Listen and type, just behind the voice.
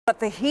But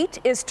the heat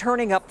is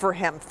turning up for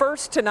him.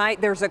 First tonight,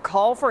 there's a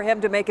call for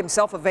him to make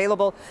himself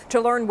available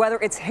to learn whether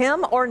it's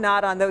him or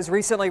not on those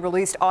recently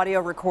released audio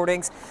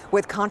recordings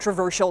with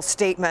controversial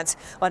statements.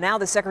 Well, now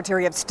the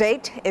Secretary of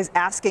State is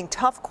asking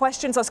tough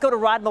questions. Let's go to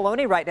Rod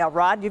Maloney right now.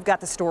 Rod, you've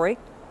got the story.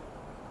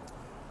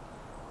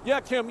 Yeah,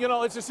 Kim, you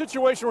know, it's a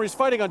situation where he's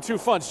fighting on two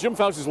fronts. Jim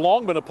Fouts has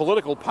long been a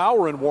political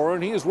power in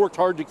Warren. He has worked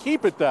hard to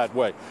keep it that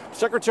way.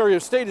 Secretary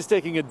of State is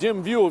taking a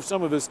dim view of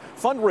some of his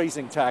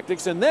fundraising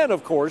tactics. And then,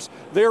 of course,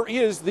 there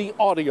is the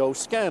audio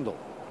scandal.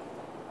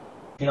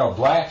 You know,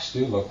 blacks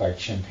do look like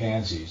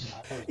chimpanzees.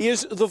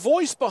 Is the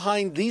voice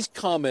behind these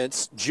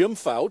comments Jim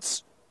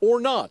Fouts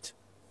or not?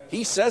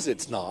 He says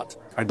it's not.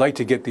 I'd like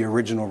to get the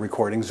original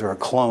recordings or a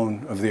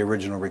clone of the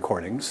original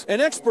recordings.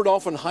 An expert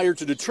often hired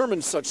to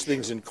determine such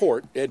things in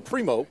court, Ed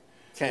Primo,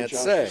 can't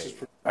say.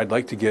 I'd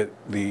like to get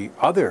the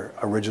other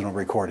original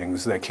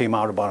recordings that came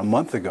out about a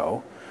month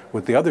ago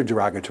with the other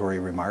derogatory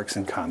remarks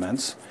and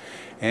comments,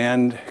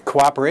 and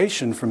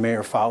cooperation from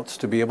Mayor Fouts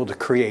to be able to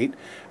create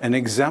an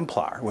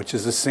exemplar, which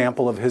is a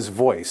sample of his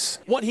voice.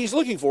 What he's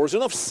looking for is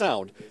enough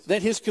sound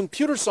that his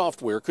computer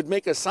software could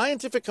make a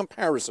scientific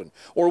comparison,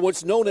 or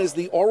what's known as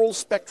the oral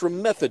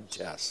spectrum method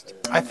test.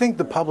 I think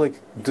the public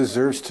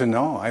deserves to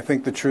know. I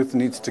think the truth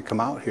needs to come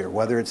out here,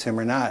 whether it's him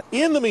or not.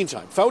 In the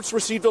meantime, Fouts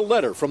received a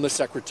letter from the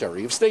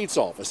Secretary of State's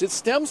office. It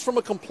stems from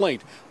a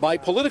complaint by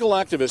political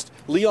activist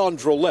Leon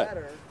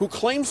Drolet, who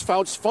claims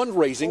Fouts'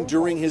 fundraising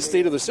during his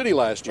State of the City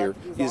last year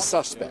is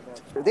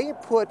suspect. They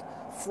put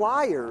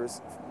flyers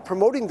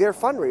promoting their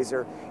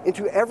fundraiser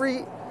into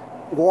every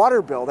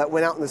water bill that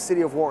went out in the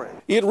city of Warren.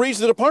 It reads,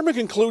 the department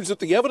concludes that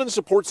the evidence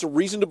supports a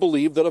reason to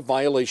believe that a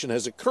violation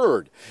has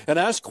occurred and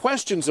asks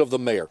questions of the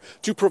mayor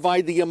to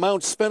provide the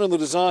amount spent on the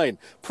design,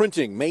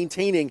 printing,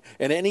 maintaining,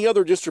 and any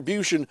other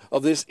distribution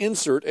of this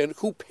insert and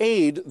who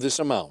paid this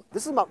amount.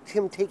 This is about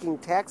him taking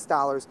tax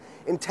dollars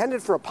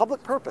intended for a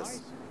public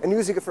purpose and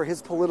using it for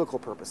his political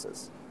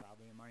purposes.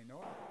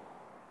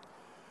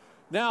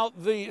 Now,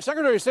 the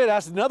Secretary of State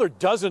asked another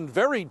dozen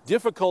very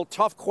difficult,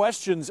 tough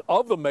questions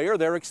of the mayor.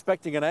 They're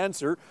expecting an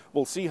answer.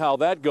 We'll see how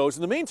that goes.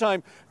 In the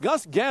meantime,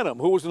 Gus Ganim,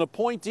 who was an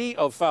appointee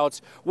of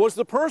Fouts, was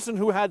the person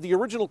who had the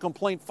original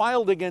complaint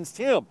filed against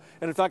him.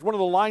 And in fact, one of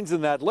the lines in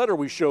that letter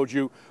we showed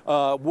you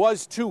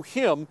was to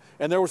him,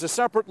 and there was a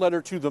separate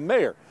letter to the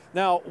mayor.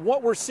 Now,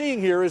 what we're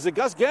seeing here is that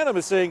Gus Ganim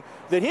is saying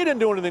that he didn't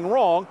do anything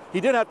wrong. He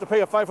did have to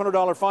pay a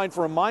 $500 fine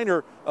for a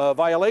minor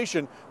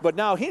violation, but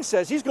now he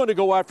says he's going to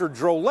go after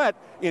Drolet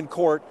in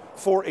court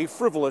for a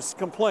frivolous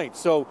complaint.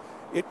 So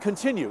it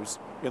continues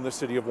in the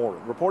city of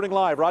Warren. Reporting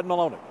live, Rod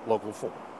Maloney, Local 4.